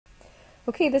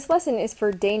Okay, this lesson is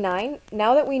for day 9.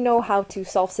 Now that we know how to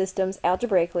solve systems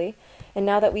algebraically, and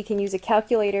now that we can use a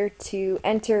calculator to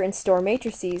enter and store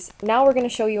matrices, now we're going to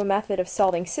show you a method of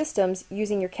solving systems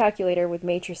using your calculator with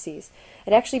matrices.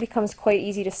 It actually becomes quite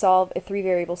easy to solve a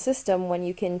 3-variable system when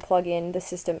you can plug in the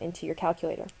system into your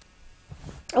calculator.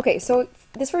 Okay, so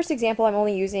this first example I'm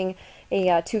only using a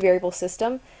 2-variable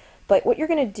system, but what you're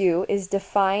going to do is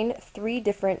define 3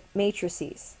 different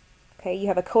matrices. Okay, you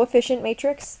have a coefficient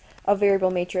matrix, a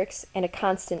variable matrix, and a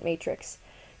constant matrix.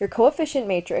 Your coefficient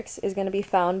matrix is going to be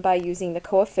found by using the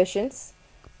coefficients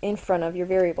in front of your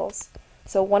variables.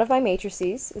 So one of my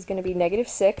matrices is going to be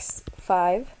 -6,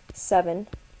 5, 7,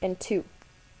 and 2.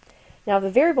 Now the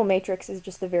variable matrix is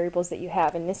just the variables that you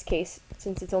have. In this case,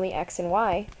 since it's only x and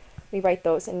y, we write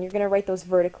those, and you're going to write those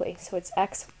vertically. So it's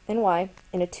x and y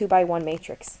in a 2-by-1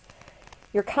 matrix.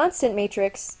 Your constant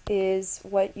matrix is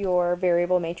what your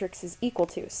variable matrix is equal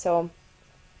to. So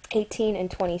 18 and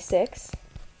 26,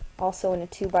 also in a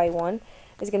 2-by-1,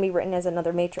 is going to be written as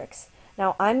another matrix.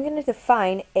 Now I'm going to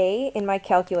define A in my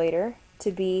calculator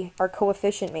to be our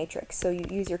coefficient matrix. So you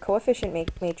use your coefficient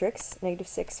matrix,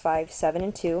 -6, 5, 7,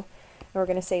 and 2, and we're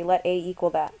going to say let A equal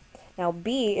that. Now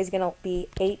B is going to be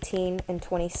 18 and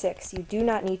 26. You do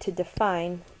not need to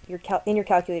define in your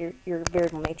calculator your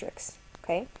variable matrix.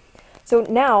 Okay? So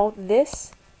now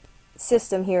this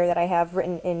system here that I have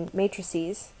written in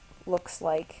matrices looks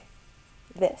like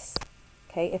this.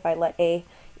 Okay, if I let A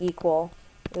equal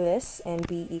this and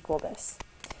B equal this.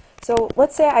 So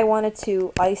let's say I wanted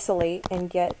to isolate and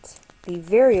get the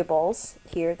variables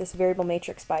here, this variable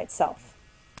matrix by itself.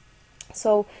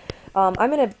 So I'm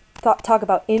going to talk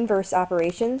about inverse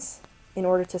operations in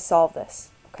order to solve this.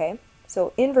 Okay,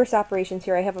 so inverse operations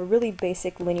here, I have a really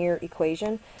basic linear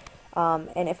equation,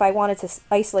 and if I wanted to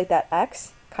isolate that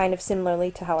x, kind of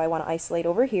similarly to how I want to isolate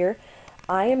over here,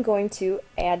 I am going to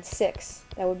add 6.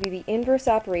 That would be the inverse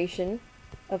operation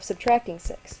of subtracting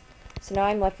 6. So now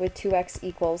I'm left with 2x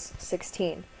equals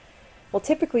 16. Well,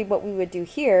 typically what we would do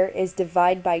here is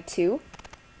divide by 2,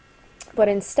 but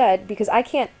instead, because I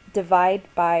can't divide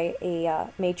by a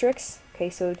matrix, okay,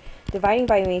 so dividing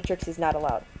by a matrix is not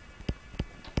allowed.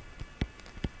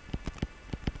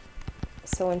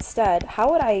 So instead,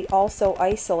 how would I also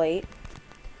isolate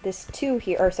this 2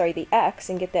 here, or sorry, the x,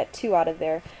 and get that 2 out of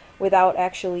there without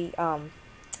actually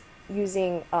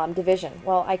using division?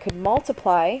 Well, I could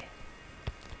multiply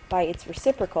by its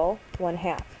reciprocal,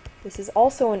 1/2. This is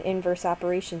also an inverse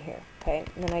operation here, okay?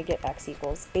 And then I get x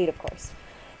equals 8, of course.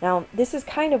 Now, this is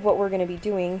kind of what we're going to be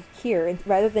doing here.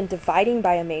 Rather than dividing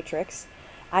by a matrix,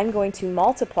 I'm going to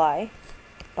multiply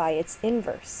by its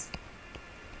inverse.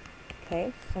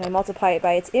 Okay? And I multiply it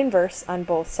by its inverse on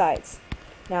both sides.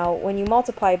 Now, when you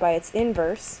multiply by its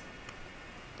inverse,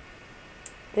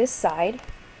 this side,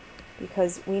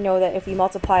 because we know that if we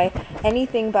multiply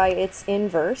anything by its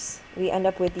inverse, we end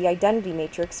up with the identity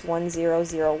matrix 1, 0,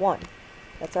 0, 1.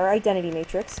 That's our identity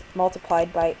matrix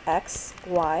multiplied by x,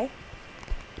 y.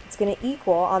 It's going to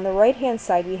equal, on the right-hand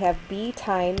side, we have b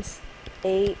times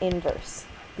a inverse.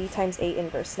 B times a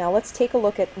inverse. Now let's take a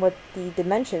look at what the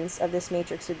dimensions of this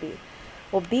matrix would be.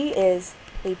 Well, B is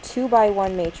a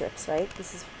 2-by-1 matrix, right?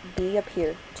 This is B up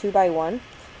here, 2-by-1,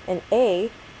 and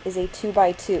A is a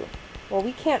 2-by-2. Well,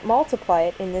 we can't multiply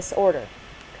it in this order,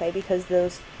 okay, because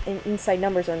those inside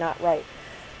numbers are not right.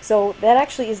 So that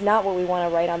actually is not what we want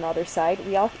to write on the other side.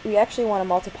 We actually want to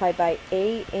multiply by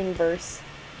A inverse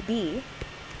B,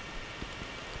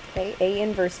 okay, A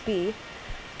inverse B,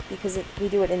 because we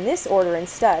do it in this order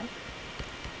instead.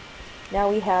 Now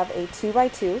we have a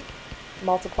 2-by-2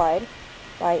 multiplied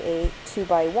by a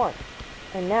 2-by-1.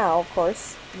 And now, of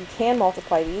course, you can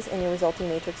multiply these and your resulting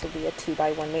matrix will be a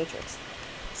 2-by-1 matrix.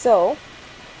 So,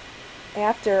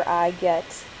 after I get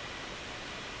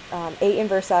A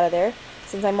inverse out of there,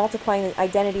 since I'm multiplying the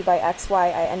identity by xy,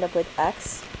 I end up with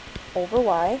x over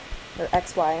y, or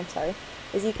xy, I'm sorry,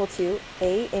 is equal to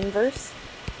A inverse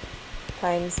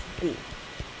times b.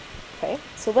 Okay,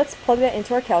 so let's plug that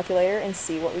into our calculator and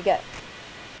see what we get.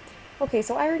 Okay,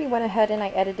 so I already went ahead and I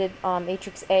edited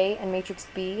matrix A and matrix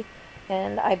B,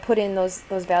 and I put in those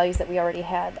values that we already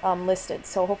had listed.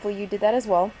 So hopefully you did that as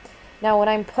well. Now when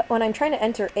I'm trying to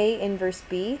enter A inverse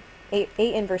B, A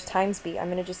inverse times B, I'm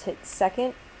going to just hit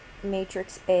second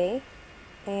matrix A,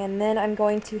 and then I'm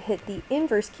going to hit the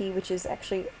inverse key, which is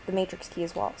actually the matrix key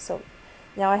as well. So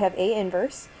now I have A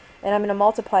inverse, and I'm going to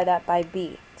multiply that by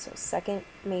B. So second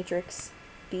matrix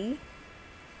B,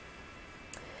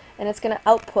 and it's going to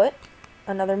output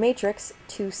another matrix,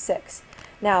 2, 6.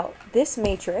 Now this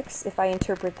matrix, if I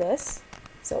interpret this,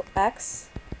 so x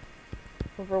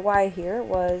over y here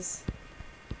was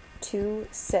 2,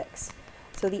 6.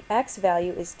 So the x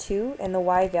value is 2 and the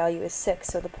y value is 6.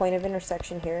 So the point of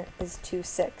intersection here is 2,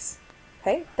 6.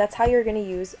 Okay, that's how you're going to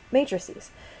use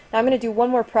matrices. Now I'm going to do one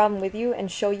more problem with you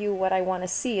and show you what I want to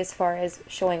see as far as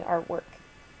showing our work.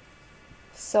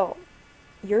 So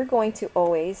you're going to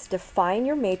always define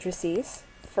your matrices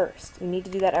first. You need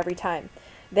to do that every time.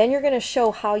 Then you're going to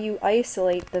show how you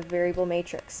isolate the variable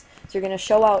matrix. So you're going to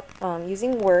show out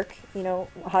using work,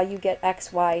 how you get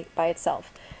x, y by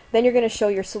itself. Then you're going to show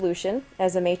your solution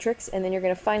as a matrix, and then you're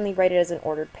going to finally write it as an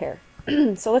ordered pair.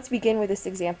 So let's begin with this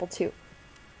example 2.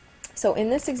 So in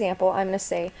this example, I'm going to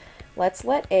say, let's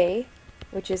let A,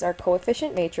 which is our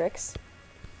coefficient matrix,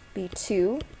 be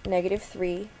 2,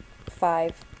 -3,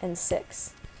 5, and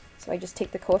 6. So I just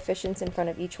take the coefficients in front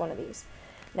of each one of these.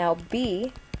 Now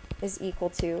B is equal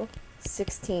to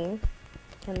 16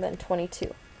 and then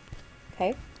 22.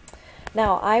 Okay?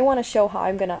 Now I want to show how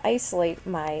I'm going to isolate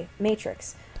my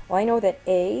matrix. Well, I know that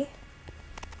A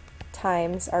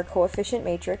times our coefficient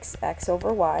matrix, x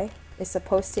over y, is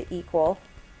supposed to equal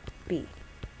B.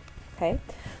 Okay?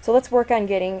 So let's work on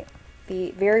getting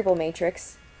the variable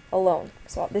matrix alone.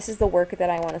 So this is the work that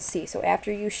I want to see. So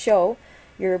after you show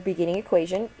your beginning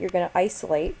equation, you're going to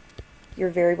isolate your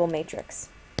variable matrix.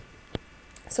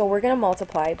 So we're going to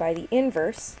multiply by the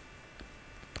inverse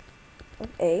of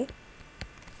A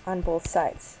on both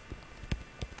sides.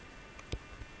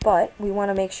 But we want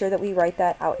to make sure that we write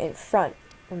that out in front.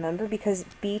 Remember, because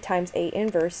B times A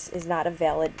inverse is not a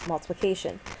valid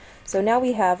multiplication. So now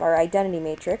we have our identity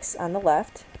matrix on the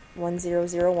left, 1, 0,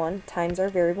 0, 1, times our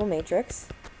variable matrix,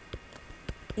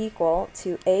 equal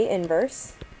to A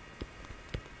inverse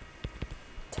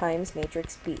times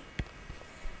matrix B.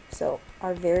 So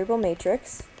our variable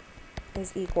matrix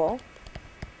is equal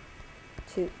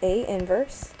to A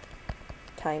inverse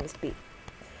times B.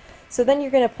 So then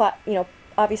you're going to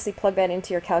obviously plug that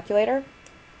into your calculator.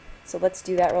 So let's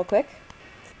do that real quick.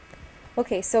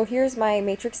 Okay, so here's my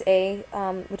matrix A,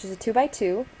 which is a 2 by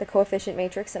 2, the coefficient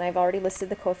matrix, and I've already listed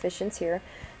the coefficients here.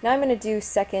 Now I'm going to do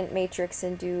second matrix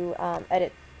and do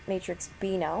edit matrix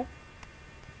B now.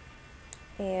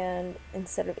 And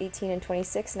instead of 18 and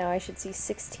 26, now I should see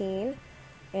 16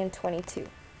 and 22.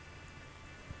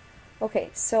 Okay,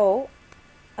 so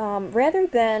rather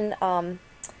than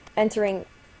entering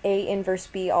A inverse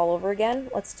B all over again,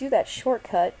 let's do that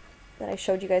shortcut that I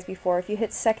showed you guys before. If you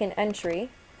hit second entry,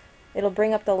 it'll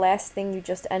bring up the last thing you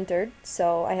just entered.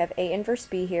 So I have A inverse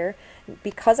B here.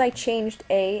 Because I changed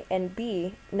A and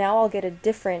B, now I'll get a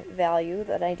different value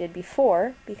than I did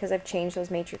before because I've changed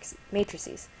those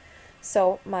matrices.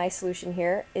 So my solution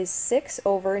here is 6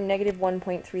 over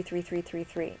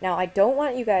 -1.33333. Now I don't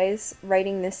want you guys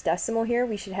writing this decimal here.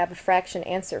 We should have a fraction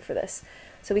answer for this.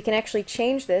 So we can actually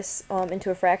change this into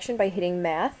a fraction by hitting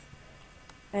math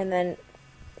and then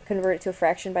convert it to a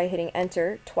fraction by hitting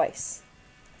enter twice.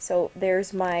 So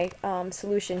there's my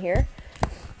solution here,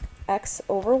 x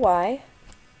over y.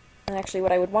 And actually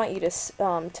what I would want you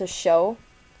to show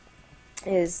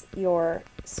is your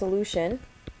solution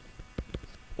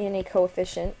in a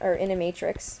coefficient, or in a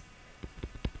matrix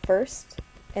first,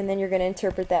 and then you're going to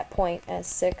interpret that point as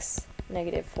 6,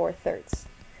 -4/3.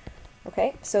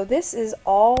 Okay, so this is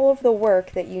all of the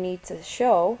work that you need to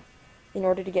show in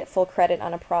order to get full credit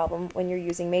on a problem when you're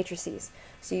using matrices.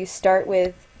 So you start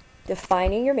with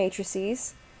defining your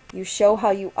matrices, you show how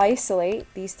you isolate,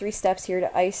 these 3 steps here to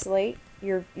isolate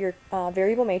your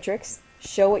variable matrix,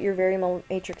 show what your variable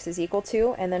matrix is equal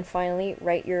to, and then finally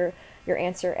write your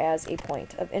answer as a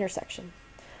point of intersection.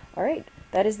 Alright,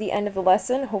 that is the end of the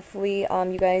lesson. Hopefully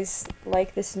you guys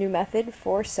like this new method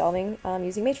for solving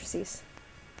using matrices.